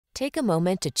Take a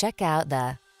moment to check out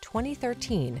the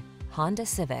 2013 Honda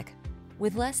Civic.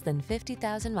 With less than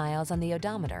 50,000 miles on the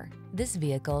odometer, this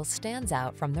vehicle stands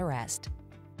out from the rest.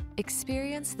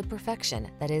 Experience the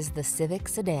perfection that is the Civic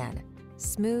sedan.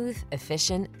 Smooth,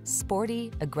 efficient,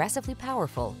 sporty, aggressively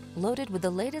powerful, loaded with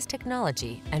the latest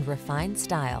technology and refined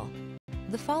style.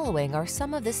 The following are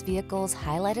some of this vehicle's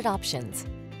highlighted options: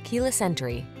 keyless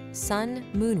entry, sun,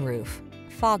 moonroof,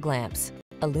 fog lamps,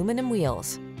 aluminum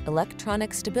wheels,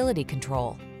 electronic stability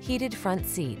control, heated front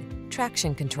seat,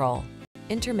 traction control,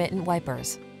 intermittent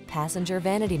wipers, passenger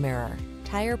vanity mirror,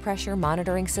 tire pressure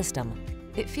monitoring system.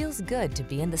 It feels good to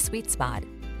be in the sweet spot.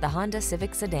 The Honda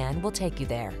Civic sedan will take you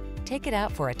there. Take it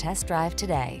out for a test drive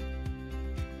today.